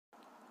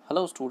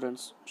Hello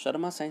students,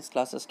 Sharma science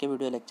classes के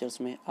video lectures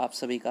में आप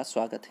सभी का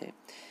स्वागत है।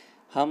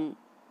 हम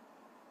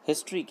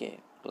हिस्ट्री के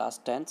क्लास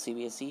 10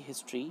 CBSE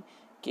हिस्ट्री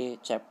के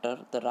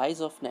chapter the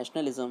rise of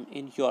nationalism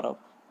in Europe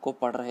को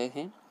पढ़ रहे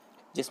हैं,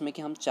 जिसमें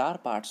कि हम 4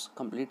 पार्ट्स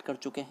कंप्लीट कर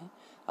चुके हैं।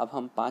 अब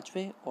हम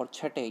 5वें और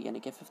 6ठे यानी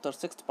कि 5th और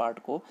 6th पार्ट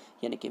को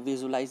यानी कि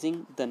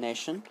विजुलाइजिंग द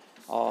नेशन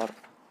और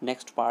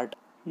next part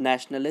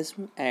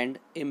nationalism and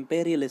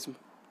imperialism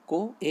को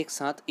एक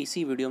साथ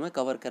इसी वीडियो में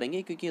कवर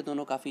करेंगे, क्योंकि ये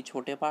दोनों काफ़ी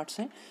छोटे पार्ट्स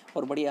हैं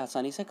और बड़ी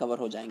आसानी से कवर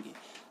हो जाएंगे।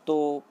 तो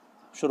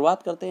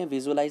शुरुआत करते हैं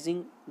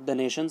विजुलाइजिंग द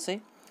नेशन से।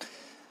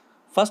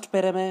 फर्स्ट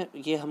पैरे में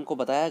ये हमको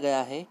बताया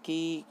गया है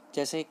कि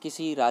जैसे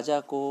किसी राजा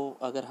को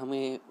अगर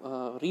हमें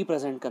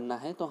रिप्रेजेंट करना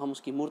है तो हम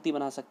उसकी मूर्ति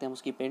बना सकते हैं, हम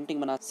उसकी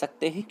पेंटिंग बना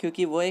सकते हैं,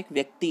 क्योंकि वो एक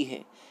व्यक्ति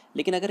है।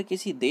 लेकिन अगर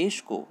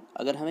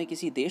हमें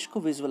किसी देश को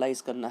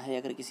विजुलाइज करना है,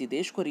 अगर किसी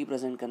देश को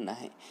रिप्रेजेंट करना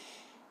है,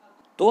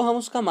 तो हम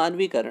उसका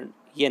मानवीकरण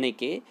यानी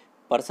कि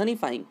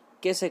पर्सनिफाइंग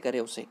कैसे करें,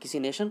 उसे किसी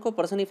नेशन को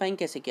पर्सनिफाइंग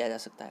कैसे किया जा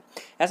सकता है।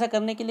 ऐसा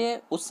करने के लिए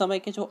उस समय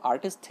के जो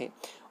आर्टिस्ट थे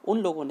उन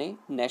लोगों ने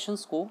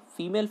नेशंस को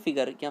फीमेल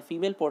फिगर या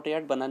फीमेल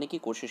पोर्ट्रेट बनाने की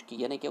कोशिश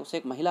की, यानी कि उसे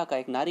एक महिला का,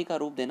 एक नारी का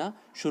रूप देना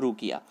शुरू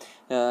किया।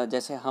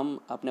 जैसे हम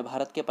अपने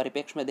भारत के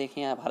परिप्रेक्ष्य में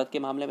देखें या भारत के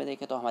मामले में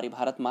देखें तो हमारी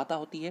भारत माता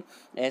होती है।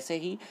 ऐसे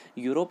ही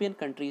यूरोपियन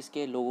कंट्रीज़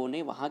के लोगों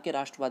ने, वहाँ के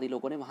राष्ट्रवादी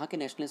लोगों ने, वहाँ के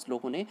नेशनलिस्ट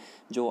लोगों ने,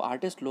 जो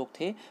आर्टिस्ट लोग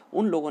थे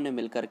उन लोगों ने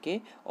मिल करके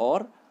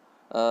और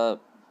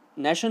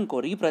नेशन को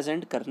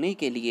रिप्रेजेंट करने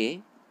के लिए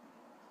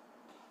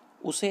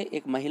उसे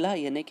एक महिला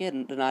यानी कि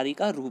नारी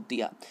का रूप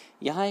दिया।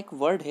 यहाँ एक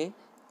वर्ड है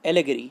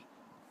एलेगरी।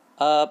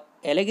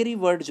 एलेगरी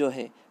वर्ड जो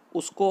है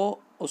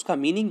उसका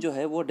मीनिंग जो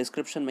है वो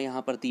डिस्क्रिप्शन में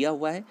यहाँ पर दिया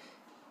हुआ है।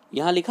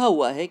 यहाँ लिखा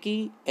हुआ है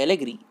कि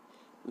allegory,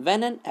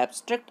 when an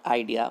abstract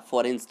idea,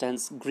 for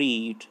instance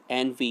greed,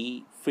 envy,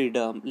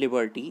 freedom,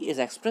 liberty, is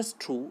expressed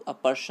through a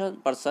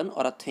person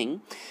or a thing,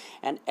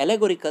 an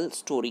allegorical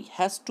story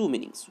has two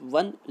meanings,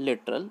 one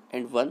literal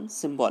and one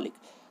symbolic।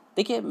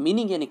 देखिए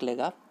मीनिंग ये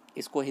निकलेगा,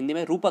 इसको हिंदी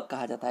में रूपक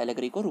कहा जाता है,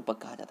 allegory को रूपक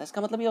कहा जाता है।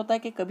 इसका मतलब ये होता है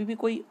कि कभी भी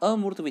कोई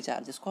अमूर्त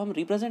विचार जिसको हम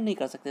रिप्रेजेंट नहीं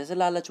कर सकते, जैसे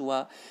लालच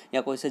हुआ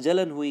या कोई से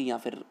जलन हुई या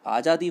फिर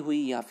आज़ादी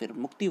हुई या फिर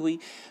मुक्ति हुई,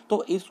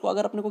 तो इसको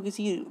अगर अपने को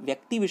किसी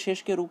व्यक्ति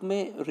विशेष के रूप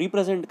में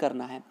रिप्रेजेंट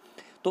करना है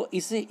तो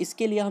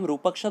इसके लिए हम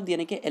रूपक शब्द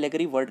यानी कि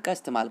एलेगरी वर्ड का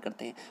इस्तेमाल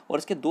करते हैं। और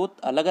इसके दो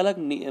अलग अलग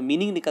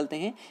मीनिंग निकलते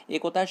हैं।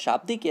 एक होता है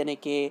शाब्दिक यानी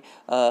कि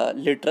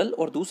लिटरल,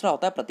 और दूसरा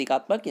होता है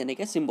प्रतीकात्मक यानी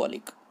कि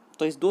सिंबॉलिक।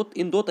 तो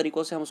इन दो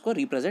तरीक़ों से हम उसको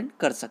रिप्रेजेंट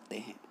कर सकते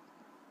हैं।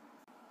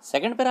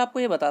 सेकंड पर आपको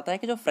ये बताता है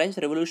कि जो फ्रेंच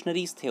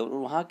रेवोल्यूशनरीज थे और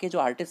वहाँ के जो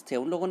आर्टिस्ट थे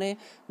उन लोगों ने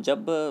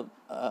जब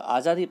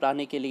आज़ादी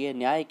पाने के लिए,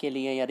 न्याय के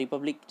लिए या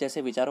रिपब्लिक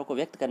जैसे विचारों को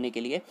व्यक्त करने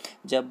के लिए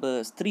जब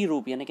स्त्री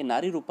रूप यानी कि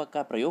नारी रूपक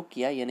का प्रयोग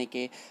किया, यानी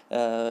कि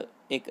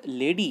एक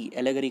लेडी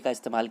एलेगरी का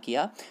इस्तेमाल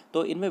किया,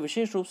 तो इनमें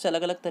विशेष रूप से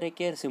अलग अलग तरह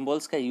के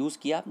सिंबल्स का यूज़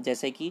किया।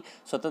 जैसे कि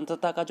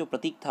स्वतंत्रता का जो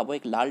प्रतीक था वो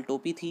एक लाल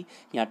टोपी थी,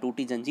 यहाँ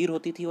टूटी जंजीर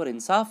होती थी, और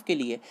इंसाफ के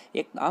लिए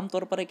एक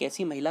आमतौर पर एक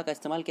ऐसी महिला का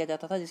इस्तेमाल किया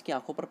जाता था जिसकी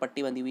आंखों पर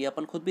पट्टी बंधी हुई है।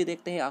 अपन खुद भी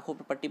देखते हैं आंखों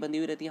पर पट्टी बंधी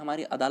हुई रहती है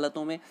हमारी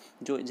अदालतों में,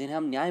 जिन्हें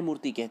हम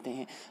न्यायमूर्ति कहते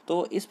हैं।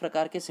 तो इस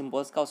प्रकार के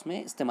सिंबल्स का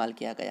उसमें इस्तेमाल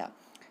किया गया।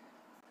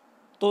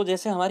 तो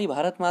जैसे हमारी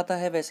भारत माता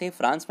है, वैसे ही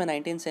फ्रांस में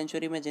 19th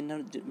सेंचुरी में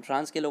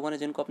फ्रांस के लोगों ने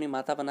जिनको अपनी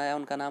माता बनाया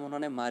उनका नाम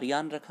उन्होंने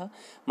मारियान रखा।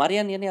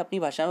 मारियान यानी अपनी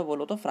भाषा में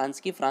बोलो तो फ्रांस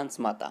की फ्रांस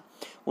माता।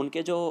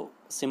 उनके जो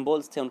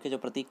सिंबल्स थे, उनके जो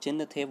प्रतीक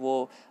चिन्ह थे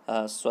वो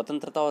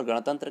स्वतंत्रता और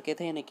गणतंत्र के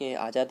थे, यानी कि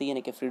आज़ादी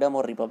यानी कि फ्रीडम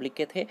और रिपब्लिक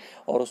के थे।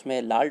 और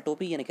उसमें लाल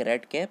टोपी यानी कि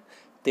रेड कैप,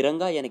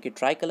 तिरंगा यानी कि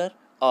ट्राई कलर,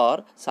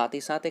 और साथ ही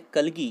साथ एक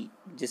कलगी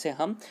जिसे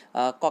हम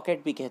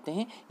कॉकेट भी कहते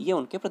हैं, ये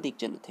उनके प्रतीक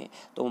चिन्ह थे।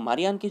 तो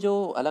मारियान की जो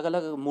अलग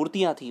अलग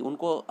मूर्तियाँ थी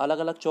उनको अलग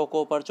अलग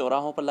चौकों पर,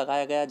 चौराहों पर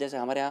लगाया गया। जैसे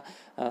हमारे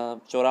यहाँ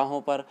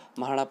चौराहों पर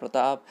महाराणा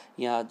प्रताप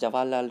या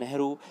जवाहरलाल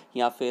नेहरू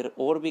या फिर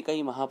और भी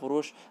कई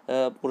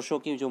पुरुषों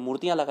की जो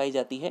मूर्तियाँ लगाई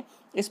जाती है,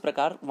 इस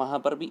प्रकार वहाँ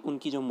पर भी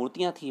उनकी जो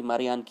मूर्तियाँ थी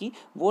मारियान की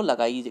वो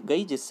लगाई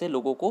गई, जिससे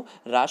लोगों को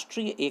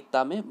राष्ट्रीय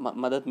एकता में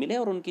मदद मिले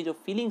और उनकी जो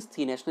फीलिंग्स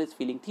थी, नेशनलिस्ट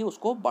फीलिंग थी,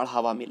 उसको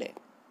बढ़ावा मिले।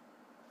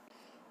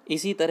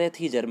 इसी तरह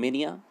थी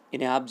जर्मेनिया,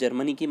 इन्हें आप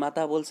जर्मनी की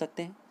माता बोल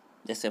सकते हैं।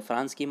 जैसे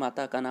फ्रांस की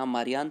माता का नाम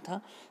मारियान था,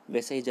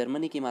 वैसे ही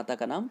जर्मनी की माता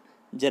का नाम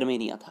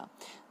जर्मेनिया था।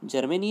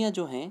 जर्मेनिया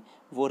जो हैं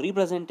वो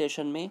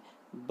रिप्रेजेंटेशन में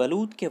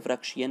बलूत के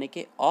वृक्ष यानी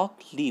कि ऑक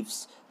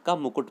लीव्स का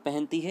मुकुट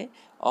पहनती है,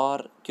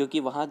 और क्योंकि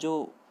वहाँ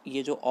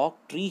ये जो ऑक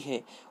ट्री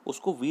है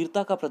उसको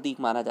वीरता का प्रतीक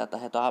माना जाता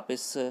है। तो आप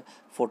इस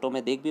फोटो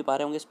में देख भी पा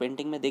रहे होंगे, इस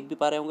पेंटिंग में देख भी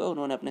पा रहे होंगे,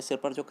 उन्होंने अपने सिर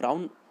पर जो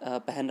क्राउन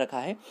पहन रखा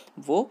है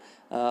वो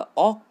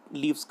ऑक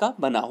लीव्स का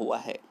बना हुआ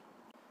है।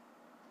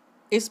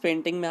 इस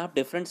पेंटिंग में आप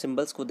डिफरेंट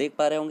सिंबल्स को देख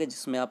पा रहे होंगे,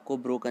 जिसमें आपको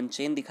ब्रोकन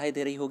चेन दिखाई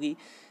दे रही होगी,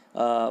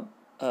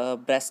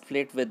 ब्रेस्ट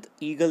प्लेट विद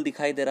ईगल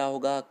दिखाई दे रहा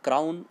होगा,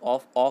 क्राउन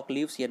ऑफ ऑक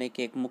लीव्स यानी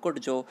कि एक मुकुट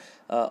जो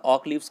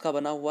ऑक लीव्स का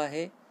बना हुआ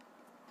है,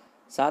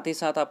 साथ ही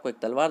साथ आपको एक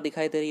तलवार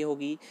दिखाई दे रही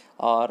होगी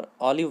और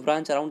olive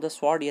branch around the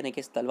sword, यानी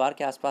कि इस तलवार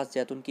के आसपास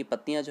जैतून की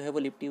पत्तियां जो है वो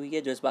लिपटी हुई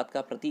है, जो इस बात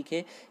का प्रतीक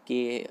है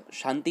कि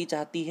शांति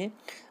चाहती है।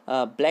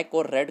 ब्लैक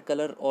और रेड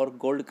कलर और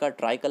गोल्ड का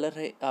ट्राई कलर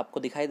है आपको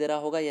दिखाई दे रहा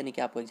होगा, यानी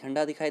कि आपको एक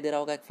झंडा दिखाई दे रहा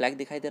होगा, एक फ्लैग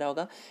दिखाई दे रहा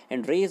होगा।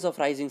 And raise of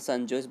rising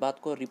sun, जो इस बात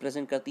को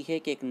रिप्रेजेंट करती है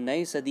कि एक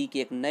नई सदी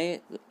की, एक नए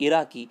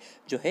इरा की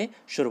जो है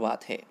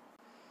शुरुआत है।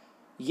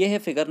 ये है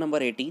figure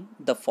number 18,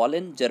 the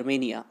fallen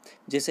Germania,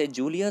 जिसे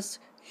जूलियस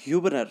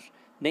ह्यूबनर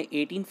ने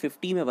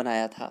 1850 में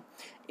बनाया था।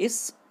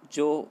 इस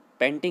जो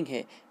पेंटिंग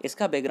है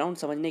इसका बैकग्राउंड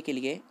समझने के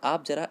लिए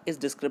आप जरा इस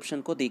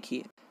डिस्क्रिप्शन को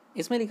देखिए।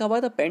 इसमें लिखा हुआ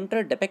है, the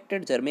painter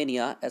depicted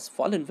Germania as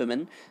fallen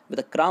women with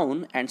a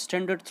crown and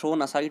standard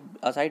throne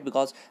aside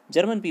because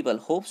German people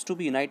hopes to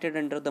be united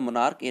under the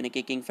monarch, यानी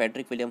कि king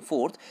Frederick William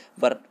fourth,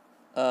 were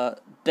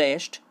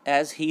dashed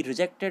as he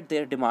rejected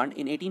their demand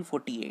in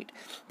 1848.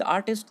 The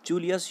artist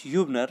Julius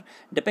Hubner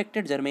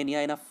depicted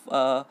Germania in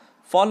a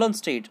fallen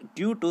state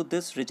due to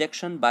this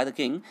rejection by the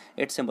king.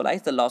 It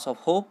symbolized the loss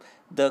of hope.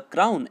 The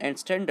crown and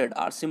standard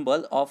are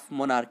symbol of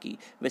monarchy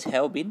which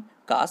have been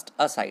cast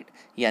aside.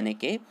 यानी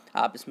कि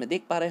आप इसमें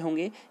देख पा रहे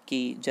होंगे कि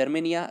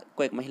Germania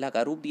को एक महिला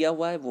का रूप दिया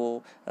हुआ है,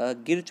 वो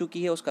गिर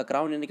चुकी है, उसका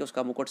क्राउन यानी कि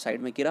उसका मुकुट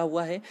साइड में गिरा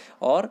हुआ है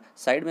और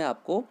साइड में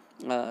आपको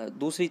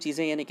दूसरी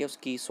चीज़ें यानी कि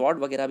उसकी स्वॉर्ड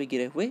वगैरह भी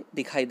गिरे हुए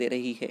दिखाई दे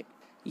रही है।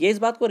 ये इस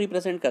बात को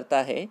रिप्रेजेंट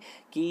करता है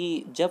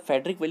कि जब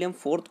फेडरिक विलियम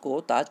फोर्थ को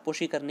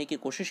ताजपोशी करने की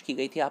कोशिश की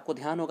गई थी, आपको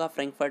ध्यान होगा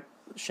फ्रैंकफर्ट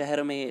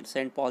शहर में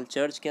सेंट पॉल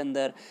चर्च के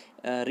अंदर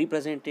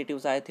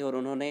रिप्रेजेंटेटिव्स आए थे और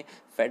उन्होंने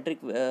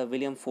फेडरिक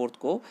विलियम फोर्थ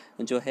को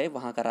जो है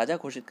वहाँ का राजा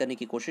घोषित करने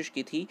की कोशिश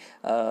की थी,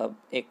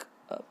 एक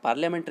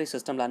पार्लियामेंट्री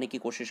सिस्टम लाने की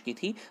कोशिश की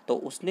थी। तो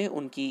उसने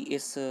उनकी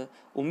इस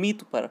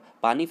उम्मीद पर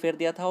पानी फेर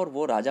दिया था और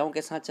वो राजाओं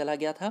के साथ चला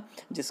गया था,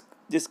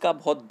 जिसका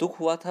बहुत दुख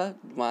हुआ था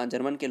वहाँ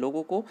जर्मन के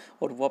लोगों को,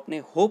 और वो अपने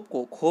होप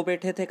को खो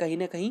बैठे थे कहीं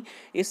ना कहीं।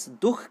 इस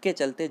दुख के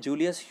चलते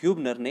जूलियस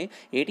ह्यूबनर ने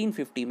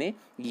 1850 में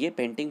ये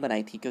पेंटिंग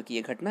बनाई थी, क्योंकि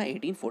ये घटना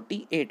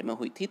 1848 में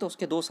हुई थी, तो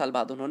उसके 2 साल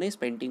बाद उन्होंने इस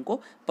पेंटिंग को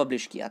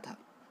पब्लिश किया था।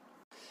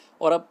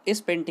 और अब इस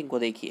पेंटिंग को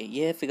देखिए,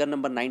 यह है फिगर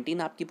नंबर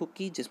 19 आपकी बुक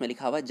की, जिसमें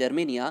लिखा हुआ है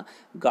जर्मेनिया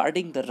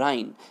गार्डिंग द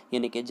राइन,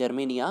 यानी कि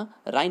जर्मेनिया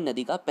राइन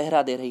नदी का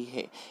पहरा दे रही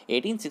है।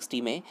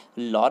 1860 में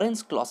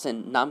लॉरेंस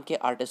क्लॉसन नाम के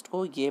आर्टिस्ट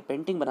को ये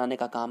पेंटिंग बनाने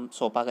का काम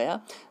सौंपा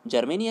गया।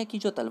 जर्मेनिया की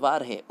जो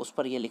तलवार है उस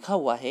पर यह लिखा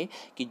हुआ है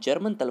कि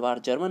जर्मन तलवार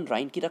जर्मन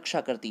राइन की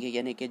रक्षा करती है,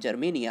 यानी कि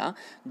जर्मेनिया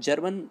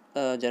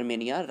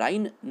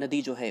राइन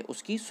नदी जो है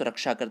उसकी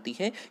सुरक्षा करती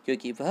है,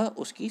 क्योंकि वह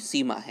उसकी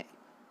सीमा है।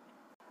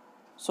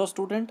 सो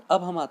स्टूडेंट,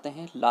 अब हम आते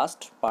हैं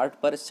लास्ट पार्ट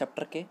पर इस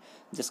चैप्टर के,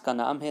 जिसका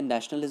नाम है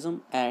नेशनलिज्म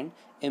एंड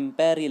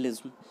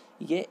इम्पेरियलिज्म।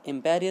 ये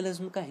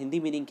इम्पेरियलिज्म का हिंदी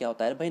मीनिंग क्या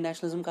होता है भाई?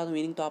 नेशनलिज्म का तो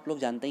मीनिंग तो आप लोग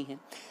जानते ही हैं।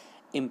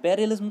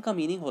 इम्पेरियलिज्म का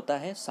मीनिंग होता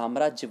है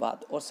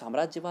साम्राज्यवाद, और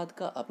साम्राज्यवाद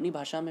का अपनी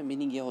भाषा में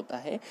मीनिंग ये होता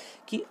है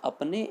कि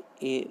अपने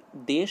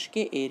देश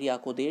के एरिया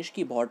को, देश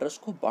की बॉर्डर्स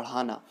को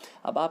बढ़ाना।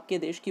 अब आपके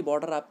देश की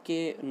बॉर्डर,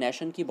 आपके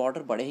नेशन की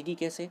बॉर्डर बढ़ेगी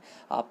कैसे?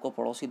 आपको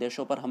पड़ोसी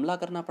देशों पर हमला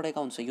करना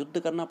पड़ेगा, उनसे युद्ध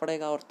करना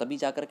पड़ेगा, और तभी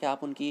जा कर के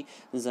आप उनकी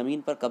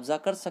ज़मीन पर कब्जा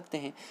कर सकते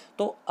हैं।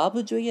 तो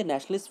अब जो ये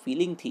नेशनलिस्ट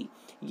फीलिंग थी,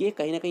 ये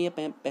कहीं ना कहीं ये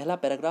पहला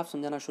पैराग्राफ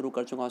समझाना शुरू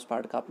कर चुका हूँ इस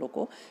पार्ट का आप लोग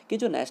को, कि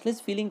जो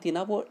नेशनलिस्ट फीलिंग थी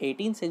ना, वो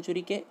 18th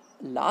सेंचुरी के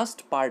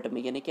लास्ट पार्ट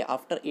में, यानी कि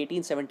आफ्टर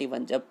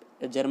 1871 जब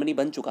जर्मनी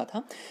बन चुका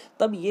था,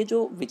 तब ये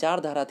जो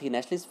विचारधारा थी,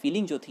 नेशनलिस्ट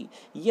फीलिंग जो थी,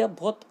 ये अब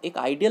बहुत एक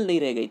आइडियल नहीं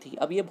रह गई थी।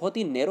 अब ये बहुत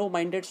ही नैरो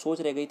माइंडेड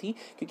सोच रह गई थी,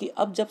 क्योंकि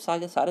अब जब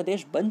सारे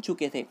देश बन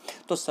चुके थे,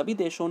 तो सभी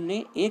देशों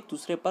ने एक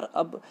दूसरे पर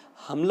अब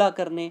हमला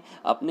करने,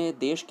 अपने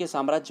देश के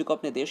साम्राज्य को,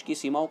 अपने देश की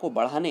सीमाओं को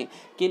बढ़ाने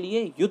के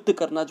लिए युद्ध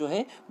करना जो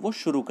है वो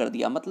शुरू कर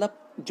दिया। मतलब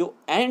जो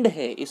एंड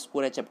है इस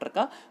पूरे चैप्टर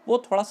का, वो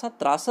थोड़ा सा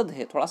त्रासद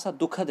है, थोड़ा सा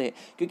दुखद है,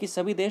 क्योंकि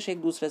सभी देश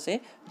एक दूसरे से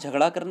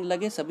झगड़ा करने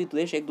लगे, सभी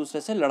देश एक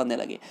दूसरे से लड़ने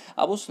लगे।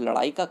 अब उस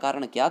लड़ाई का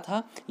कारण क्या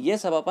था, ये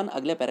सब अपन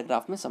अगले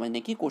पैराग्राफ में समझने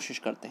की कोशिश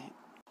करते हैं।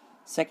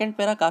 सेकंड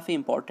पैरा काफ़ी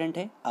इंपॉर्टेंट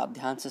है, आप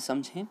ध्यान से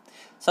समझें।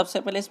 सबसे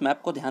पहले इस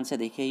मैप को ध्यान से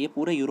देखिए, ये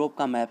पूरे यूरोप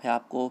का मैप है।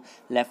 आपको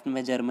लेफ्ट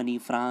में जर्मनी,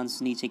 फ्रांस,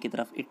 नीचे की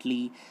तरफ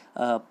इटली,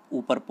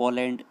 ऊपर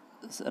पोलैंड,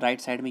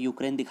 राइट साइड में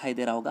यूक्रेन दिखाई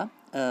दे रहा होगा।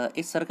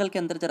 इस सर्कल के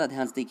अंदर जरा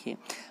ध्यान से देखिए,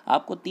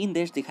 आपको 3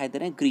 देश दिखाई दे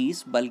रहे हैं,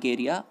 ग्रीस,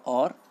 बल्गेरिया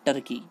और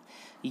टर्की।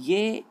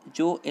 ये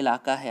जो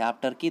इलाका है, आप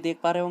टर्की देख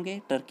पा रहे होंगे,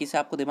 टर्की से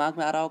आपको दिमाग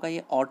में आ रहा होगा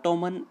ये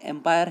ऑटोमन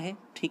एम्पायर है,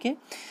 ठीक है।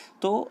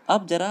 तो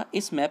अब जरा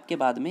इस मैप के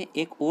बाद में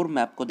एक और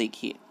मैप को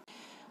देखिए।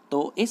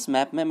 तो इस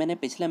मैप में मैंने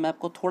पिछले मैप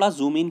को थोड़ा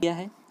जूम इन किया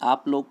है।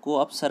 आप लोग को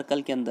अब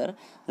सर्कल के अंदर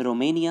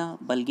रोमेनिया,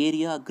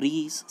 बल्गेरिया,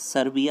 ग्रीस,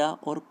 सर्बिया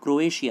और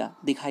क्रोएशिया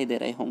दिखाई दे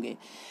रहे होंगे।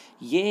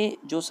 ये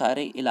जो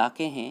सारे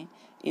इलाके हैं,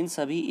 इन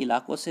सभी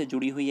इलाकों से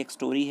जुड़ी हुई एक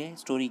स्टोरी है।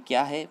 स्टोरी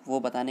क्या है वो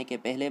बताने के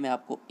पहले मैं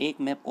आपको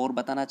एक मैप और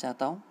बताना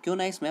चाहता हूँ। क्यों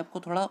ना इस मैप को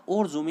थोड़ा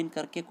और जूम इन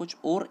करके कुछ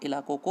और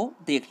इलाकों को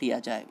देख लिया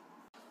जाए।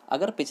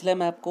 अगर पिछले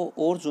मैप को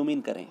और जूम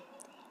इन करें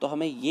तो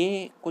हमें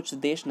ये कुछ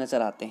देश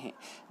नज़र आते हैं,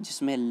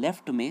 जिसमें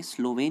लेफ़्ट में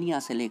स्लोवेनिया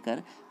से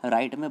लेकर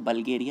राइट में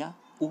बल्गेरिया,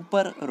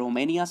 ऊपर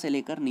रोमेनिया से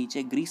लेकर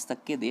नीचे ग्रीस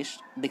तक के देश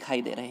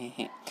दिखाई दे रहे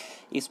हैं।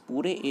 इस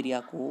पूरे एरिया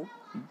को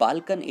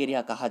बाल्कन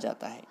एरिया कहा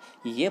जाता है।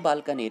 ये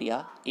बाल्कन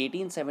एरिया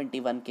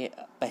 1871 के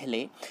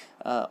पहले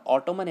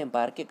ऑटोमन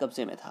एम्पायर के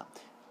कब्ज़े में था।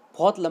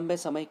 बहुत लंबे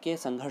समय के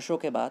संघर्षों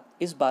के बाद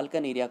इस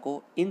बाल्कन एरिया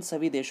को इन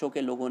सभी देशों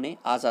के लोगों ने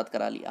आज़ाद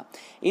करा लिया।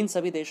 इन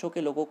सभी देशों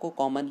के लोगों को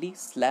कॉमनली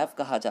स्लेव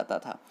कहा जाता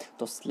था।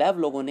 तो स्लेव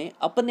लोगों ने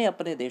अपने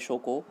अपने देशों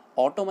को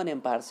ऑटोमन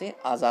एम्पायर से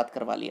आज़ाद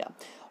करवा लिया।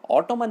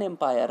 ऑटोमन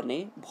एम्पायर ने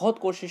बहुत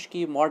कोशिश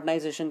की,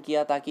 मॉडर्नाइजेशन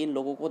किया ताकि इन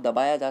लोगों को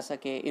दबाया जा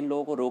सके, इन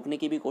लोगों को रोकने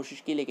की भी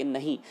कोशिश की, लेकिन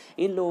नहीं,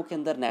 इन लोगों के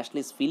अंदर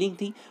नेशनलिस्ट फीलिंग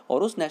थी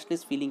और उस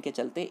नेशनलिस्ट फीलिंग के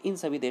चलते इन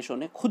सभी देशों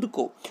ने खुद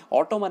को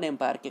ऑटोमन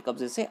एम्पायर के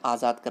कब्जे से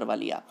आज़ाद करवा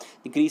लिया।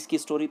 ग्रीस की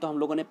स्टोरी तो हम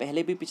लोगों ने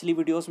पहले भी पिछली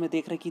वीडियोस में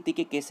देख रखी थी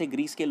कि कैसे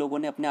ग्रीस के लोगों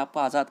ने अपने आप को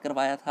आज़ाद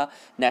करवाया था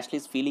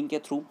नेशनलिस्ट फीलिंग के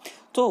थ्रू।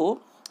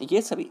 तो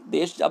ये सभी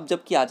देश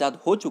जबकि आज़ाद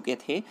हो चुके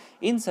थे,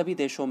 इन सभी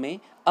देशों में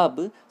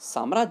अब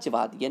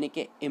साम्राज्यवाद यानी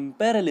कि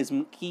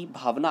इम्पेरियलिज्म की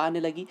भावना आने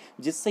लगी,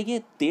 जिससे ये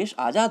देश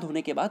आज़ाद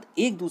होने के बाद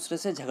एक दूसरे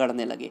से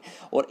झगड़ने लगे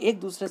और एक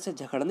दूसरे से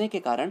झगड़ने के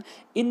कारण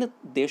इन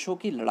देशों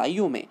की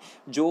लड़ाइयों में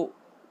जो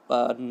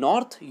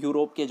नॉर्थ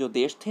यूरोप के जो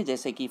देश थे,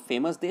 जैसे कि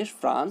फेमस देश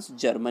फ्रांस,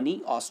 जर्मनी,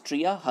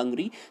 ऑस्ट्रिया,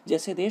 हंगरी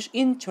जैसे देश,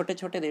 इन छोटे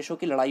छोटे देशों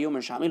की लड़ाइयों में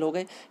शामिल हो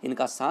गए,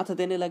 इनका साथ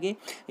देने लगे,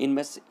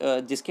 इनमें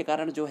जिसके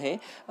कारण जो है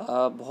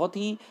बहुत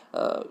ही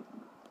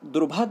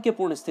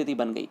दुर्भाग्यपूर्ण स्थिति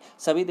बन गई।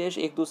 सभी देश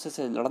एक दूसरे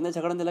से लड़ने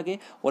झगड़ने लगे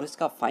और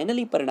इसका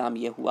फाइनली परिणाम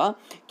ये हुआ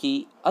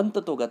कि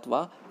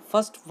अंततोगत्वा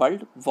फर्स्ट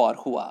वर्ल्ड वॉर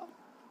हुआ।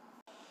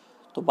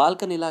 तो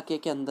बाल्कन इलाके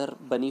के अंदर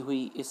बनी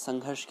हुई इस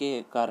संघर्ष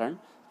के कारण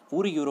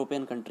पूरी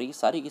यूरोपियन कंट्री,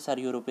 सारी की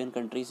सारी यूरोपियन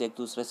कंट्रीज एक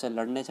दूसरे से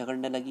लड़ने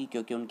झगड़ने लगी,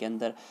 क्योंकि उनके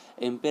अंदर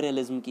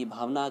इम्पेरियलिज्म की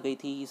भावना आ गई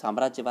थी,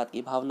 साम्राज्यवाद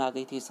की भावना आ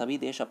गई थी। सभी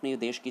देश अपने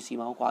देश की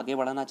सीमाओं को आगे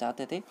बढ़ाना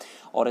चाहते थे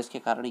और इसके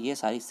कारण ये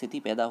सारी स्थिति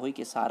पैदा हुई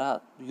कि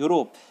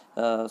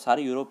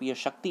सारी यूरोपीय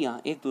शक्तियाँ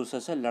एक दूसरे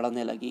से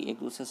लड़ने लगी, एक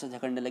दूसरे से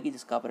झगड़ने लगी,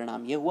 जिसका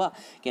परिणाम ये हुआ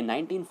कि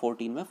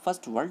 1914 में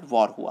फर्स्ट वर्ल्ड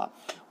वॉर हुआ।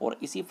 और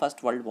इसी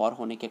फर्स्ट वर्ल्ड वॉर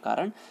होने के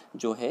कारण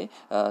जो है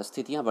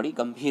स्थितियाँ बड़ी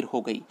गंभीर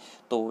हो गई।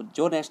 तो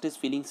जो नेशनलिस्ट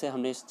फीलिंग से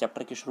हमने इस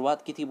चैप्टर की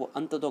शुरुआत की थी वो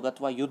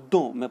अंततोगत्वा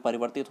युद्धों में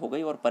परिवर्तित हो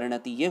गई और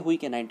परिणति ये हुई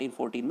कि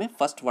 1914 में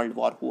फर्स्ट वर्ल्ड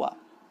वॉर हुआ।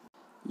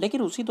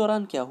 लेकिन उसी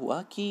दौरान क्या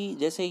हुआ कि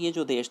जैसे ये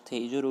जो देश थे,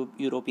 जो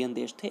यूरोपियन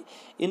देश थे,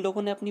 इन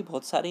लोगों ने अपनी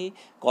बहुत सारी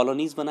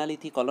कॉलोनीज़ बना ली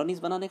थी।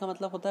 कॉलोनीज़ बनाने का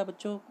मतलब होता है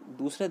बच्चों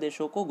दूसरे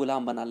देशों को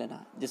गुलाम बना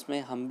लेना, जिसमें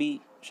हम भी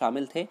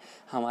शामिल थे।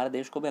 हमारे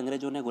देश को भी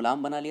अंग्रेज़ों ने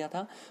गुलाम बना लिया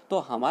था। तो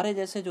हमारे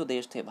जैसे जो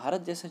देश थे,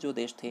 भारत जैसे जो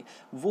देश थे,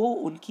 वो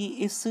उनकी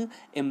इस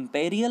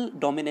इम्पेरियल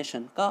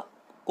डोमिनेशन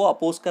को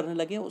अपोज करने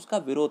लगे, उसका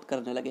विरोध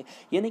करने लगे,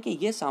 यानी कि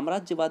ये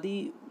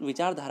साम्राज्यवादी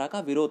विचारधारा का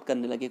विरोध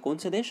करने लगे। कौन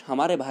से देश?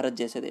 हमारे भारत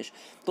जैसे देश।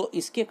 तो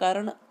इसके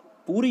कारण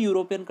पूरी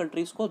यूरोपियन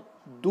कंट्रीज़ को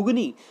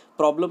दुगनी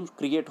प्रॉब्लम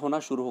क्रिएट होना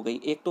शुरू हो गई।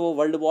 एक तो वो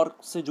वर्ल्ड वॉर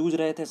से जूझ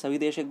रहे थे, सभी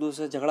देश एक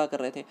दूसरे से झगड़ा कर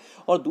रहे थे,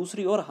 और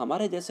दूसरी ओर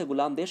हमारे जैसे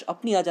गुलाम देश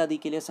अपनी आज़ादी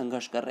के लिए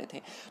संघर्ष कर रहे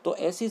थे। तो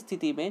ऐसी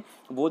स्थिति में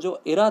वो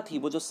जो एरा थी,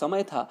 वो जो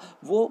समय था,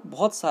 वो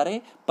बहुत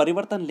सारे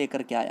परिवर्तन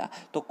लेकर के आया।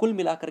 तो कुल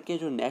मिलाकर के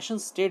जो नेशन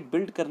स्टेट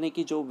बिल्ड करने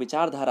की जो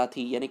विचारधारा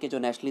थी, यानी कि जो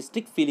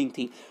नेशनलिस्टिक फीलिंग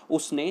थी,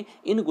 उसने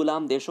इन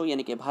गुलाम देशों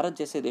यानी कि भारत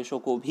जैसे देशों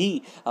को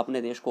भी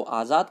अपने देश को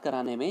आज़ाद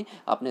कराने में,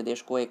 अपने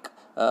देश को एक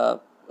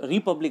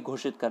रिपब्लिक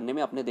घोषित करने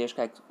में, अपने देश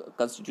का एक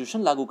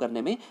कॉन्स्टिट्यूशन लागू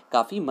करने में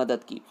काफ़ी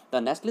मदद की। द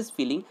नेशनलिस्ट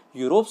फीलिंग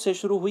यूरोप से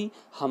शुरू हुई,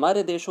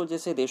 हमारे देशों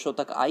जैसे देशों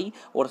तक आई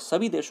और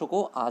सभी देशों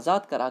को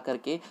आज़ाद करा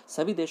करके,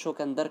 सभी देशों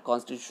के अंदर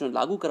कॉन्स्टिट्यूशन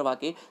लागू करवा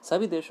के,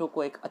 सभी देशों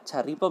को एक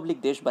अच्छा रिपब्लिक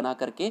देश बना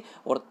करके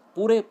और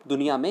पूरे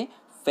दुनिया में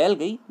फैल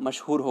गई,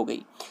 मशहूर हो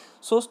गई।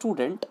 सो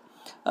स्टूडेंट,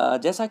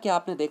 जैसा कि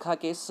आपने देखा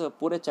कि इस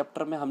पूरे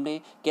चैप्टर में हमने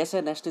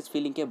कैसे नेशनलिस्ट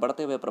फीलिंग के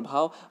बढ़ते हुए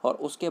प्रभाव और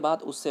उसके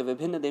बाद उससे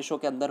विभिन्न देशों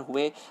के अंदर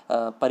हुए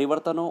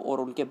परिवर्तनों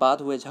और उनके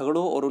बाद हुए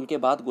झगड़ों और उनके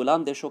बाद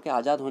गुलाम देशों के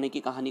आज़ाद होने की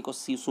कहानी को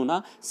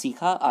सुना,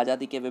 सीखा,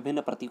 आज़ादी के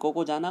विभिन्न प्रतीकों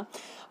को जाना।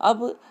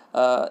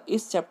 अब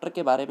इस चैप्टर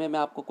के बारे में मैं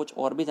आपको कुछ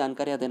और भी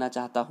जानकारियाँ देना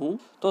चाहता हूँ।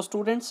 तो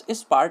स्टूडेंट्स,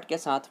 इस पार्ट के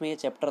साथ में ये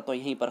चैप्टर तो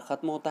यहीं पर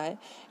ख़त्म होता है।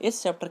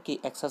 इस चैप्टर की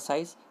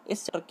एक्सरसाइज,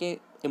 इस चैप्टर के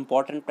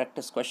इम्पॉर्टेंट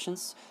प्रैक्टिस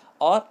क्वेश्चंस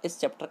और इस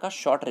चैप्टर का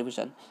शॉर्ट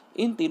रिवीजन,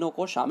 इन तीनों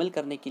को शामिल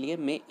करने के लिए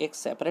मैं एक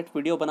सेपरेट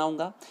वीडियो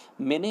बनाऊंगा।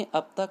 मैंने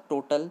अब तक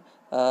टोटल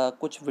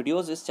कुछ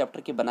वीडियोस इस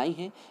चैप्टर की बनाई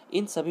हैं।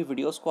 इन सभी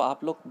वीडियोस को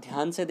आप लोग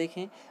ध्यान से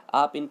देखें,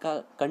 आप इनका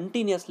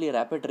कंटिन्यूसली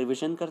रैपिड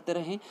रिवीजन करते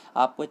रहें,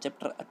 आपको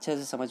चैप्टर अच्छे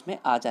से समझ में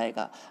आ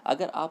जाएगा।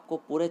 अगर आपको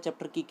पूरे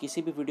चैप्टर की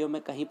किसी भी वीडियो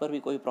में कहीं पर भी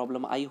कोई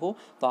प्रॉब्लम आई हो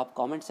तो आप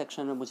कमेंट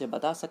सेक्शन में मुझे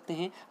बता सकते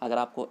हैं। अगर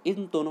आपको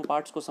इन दोनों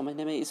पार्ट्स को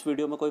समझने में इस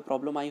वीडियो में कोई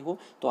प्रॉब्लम आई हो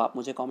तो आप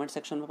मुझे कमेंट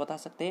सेक्शन में बता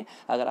सकते हैं।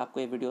 अगर आपको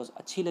ये वीडियोस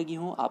अच्छी लगी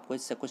हो, आपको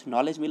इससे कुछ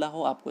नॉलेज मिला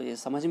हो, आपको ये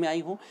समझ में आई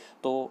हो,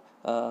 तो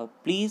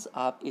प्लीज़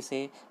आप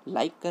इसे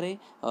लाइक करें,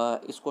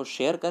 इसको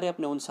शेयर करें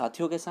अपने उन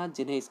साथियों के साथ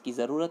जिन्हें इसकी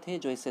ज़रूरत है,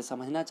 जो इसे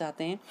समझना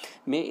चाहते हैं।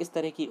 मैं इस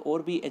तरह की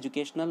और भी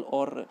एजुकेशनल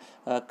और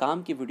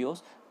काम की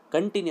वीडियोस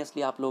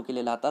कंटिन्यूसली आप लोगों के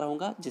लिए लाता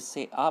रहूँगा,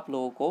 जिससे आप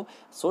लोगों को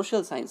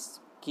सोशल साइंस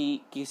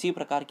की किसी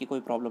प्रकार की कोई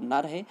प्रॉब्लम ना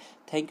रहे।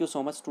 Thank you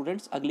so much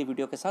students. अगली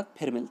वीडियो के साथ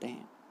फिर मिलते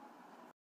हैं।